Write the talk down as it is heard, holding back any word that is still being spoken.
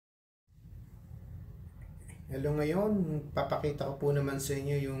Hello, ngayon papakita ko po naman sa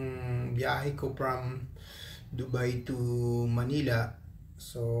inyo yung biyahe ko from Dubai to Manila.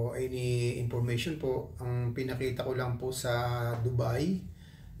 So any information po, ang pinakita ko lang po sa Dubai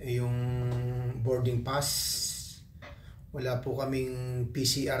ay yung boarding pass. Wala po kaming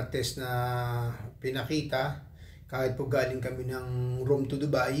PCR test na pinakita. Kahit po galing kami ng Rome to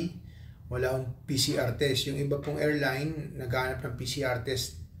Dubai, wala akong PCR test. Yung iba pong airline naghahanap ng PCR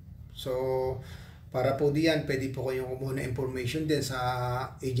test. So para po diyan, pwede po kayong kumuha ng information din sa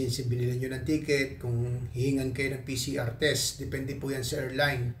agency binili nyo ng ticket, kung hihingan kayo ng PCR test. Depende po yan sa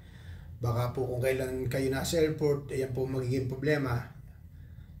airline. Baka po kung kailan kayo nasa airport, ayan po magiging problema.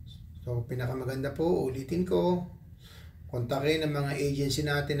 So pinakamaganda po, ulitin ko, kontakin ang mga agency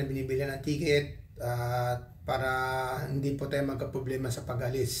natin na binibili ng ticket para hindi po tayo magka-problema sa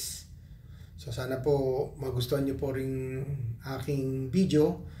pag-alis. So sana po magustuhan nyo po rin aking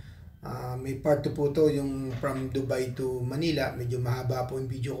video. May part 2 po to, yung from Dubai to Manila. Medyo mahaba po yung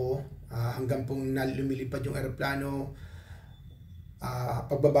video ko, hanggang pong lumilipad yung aeroplano,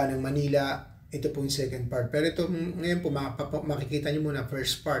 pagbaba ng Manila. Ito po yung second part, pero ito ngayon po makikita nyo muna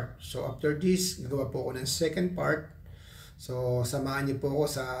first part. So after this, gagawa po ako ng second part. So samahan nyo po ako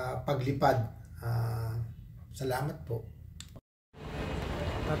sa paglipad. Salamat po.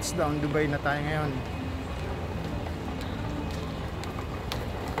 Touchdown Dubai na tayo ngayon.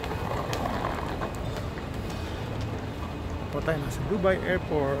 Po tayo nasa Dubai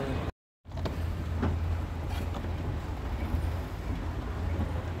Airport.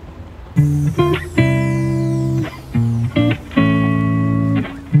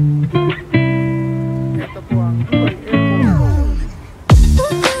 Ito po ang Dubai Airport.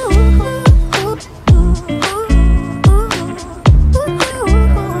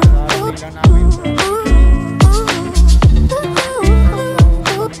 Lang namin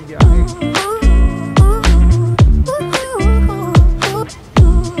biyahe.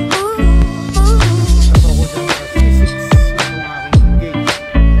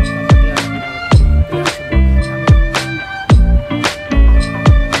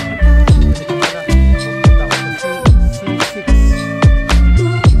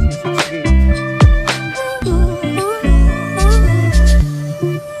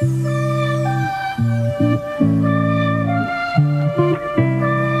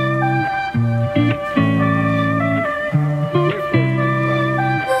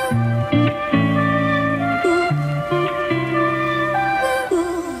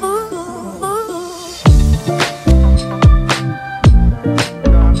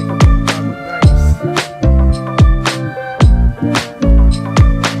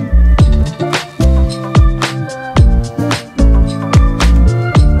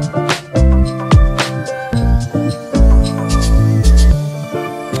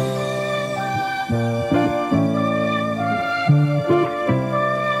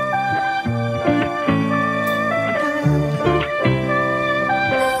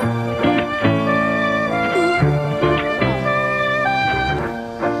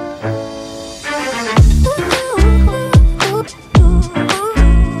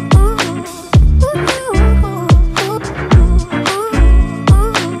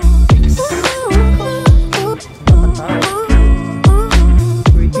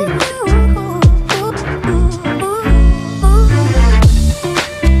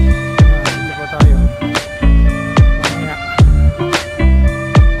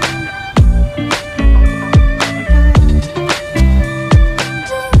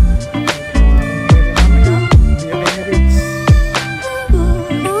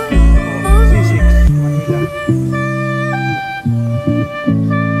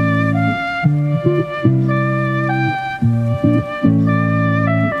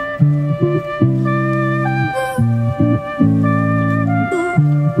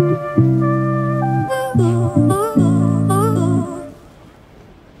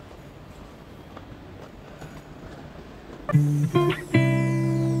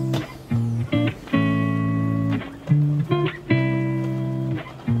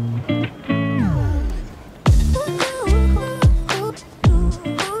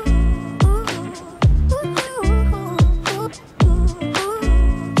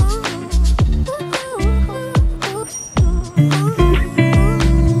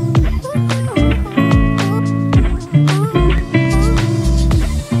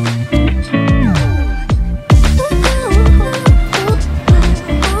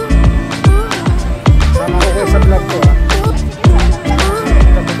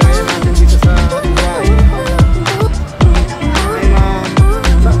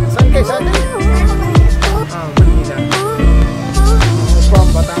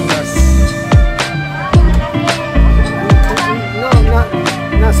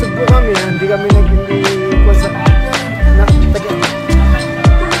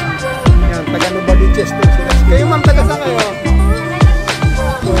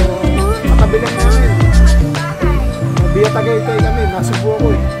 Nakasubo ako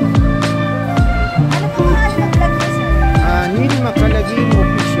eh. Ano po nga ang vlog niyo, sir? Neil Makalaging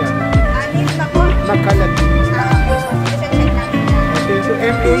Official. Neil Mako? Makalaging. Okay po. Sige, check namin na. Okay, so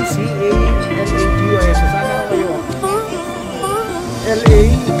M-A-C-A-L-A-G-U-I-S. Sana ako kayo.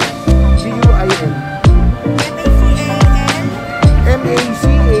 L-A-G-U-I-N.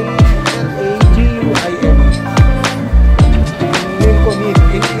 M-A-C-A-L-A-G-U-I-N. Neil ko, Neil.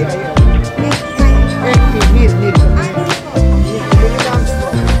 N-E-I-L. Neil. Neil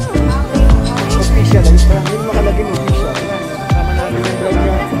Armstrong. Official. Neil Makalaging Official. Kasama namin yung vlog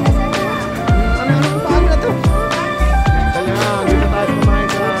nyo. Paano na to? Kaya, dito tayo kumain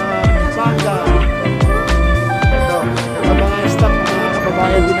sa Panda. Ito, yung mga stock, mga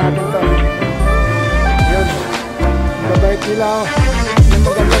kababayan din natin to. Yun. Babait nila. Yung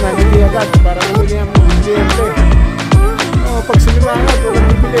maganda na, hindi agad. Para namili ang kliyente. Pag sumimangat, walang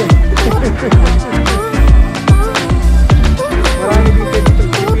bibili. Marami din kayo dito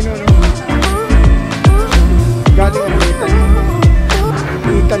Pilipino, no? Galing ang Italy.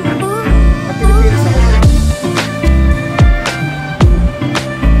 Italy. At Pilipinas ako.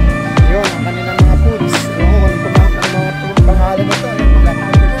 Yun, ang kanilang mga foods. Ewan ko kung ano mga pangalan na ito. Wala ko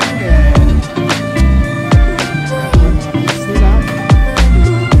na chicken. Mga foods nila.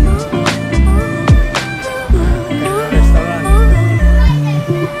 Kaya restaurant.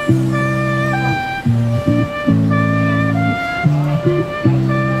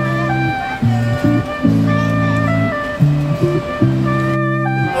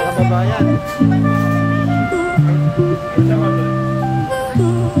 Mga kababayan.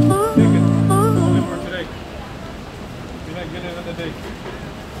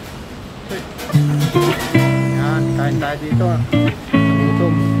 Yan, kain tayo dito.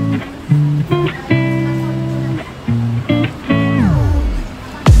 Gutom.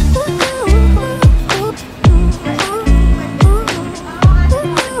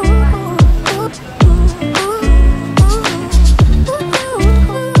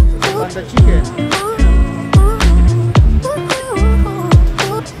 Panda chicken.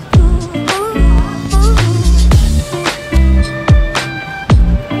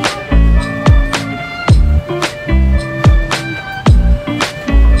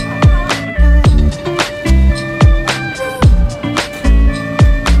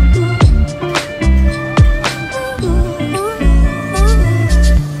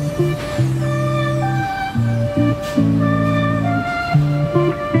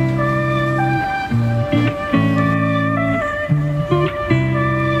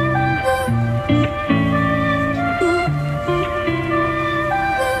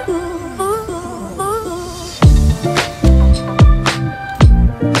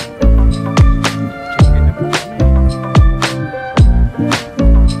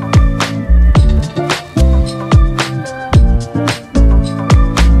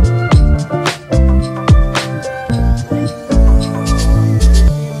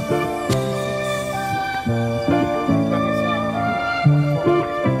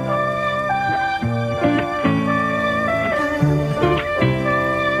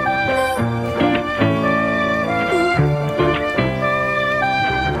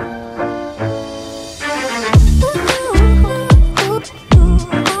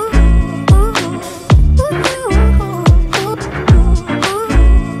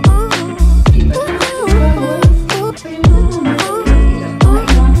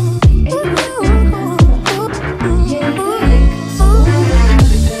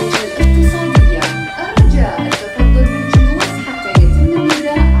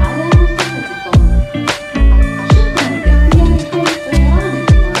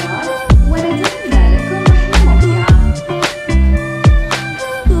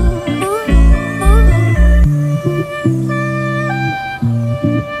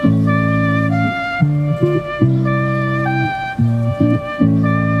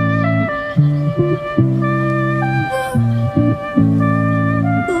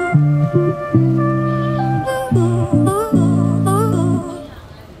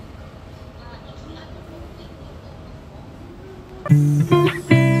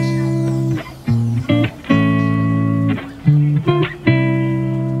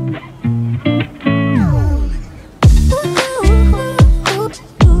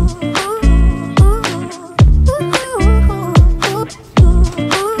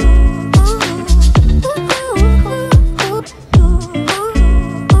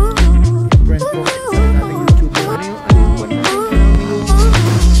 Brent po.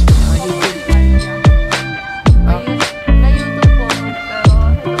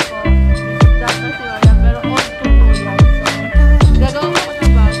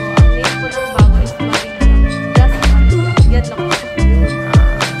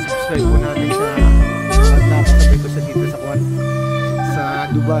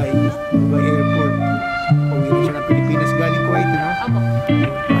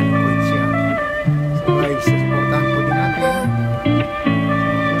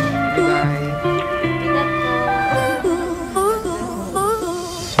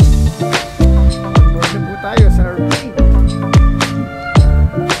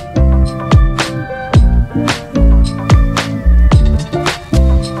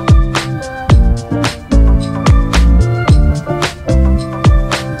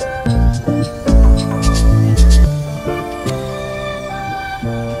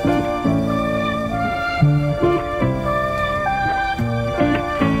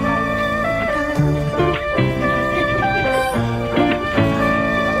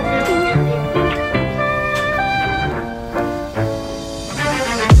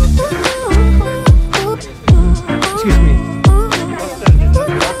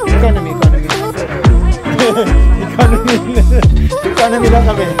 marami lang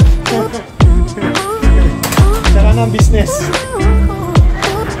kami. Saka ng business.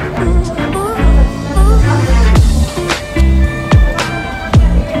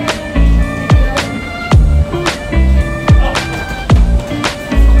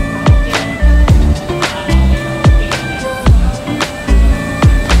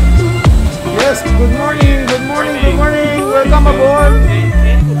 Yes, good morning, good morning, good morning. Welcome aboard.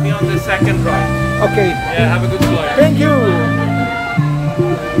 It will be on the second ride. Okay, Yeah, have a good flight. thank you.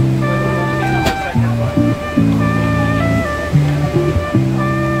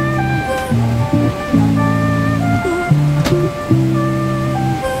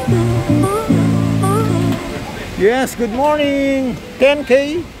 Yes, good morning.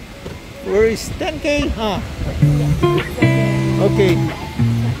 10K. Where is 10K? Huh? Okay.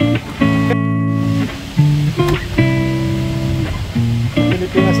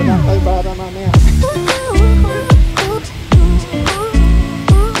 Pilipinas na lang tayo para mamaya.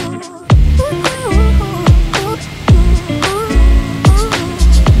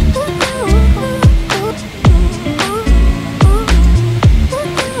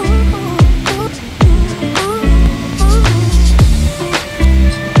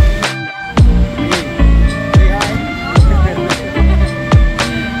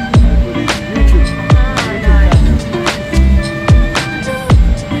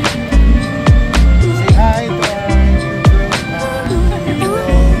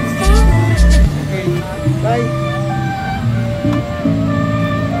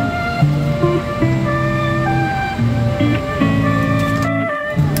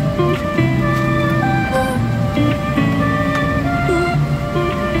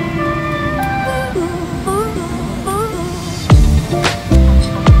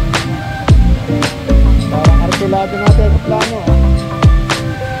 Parang artulado natin ang plano.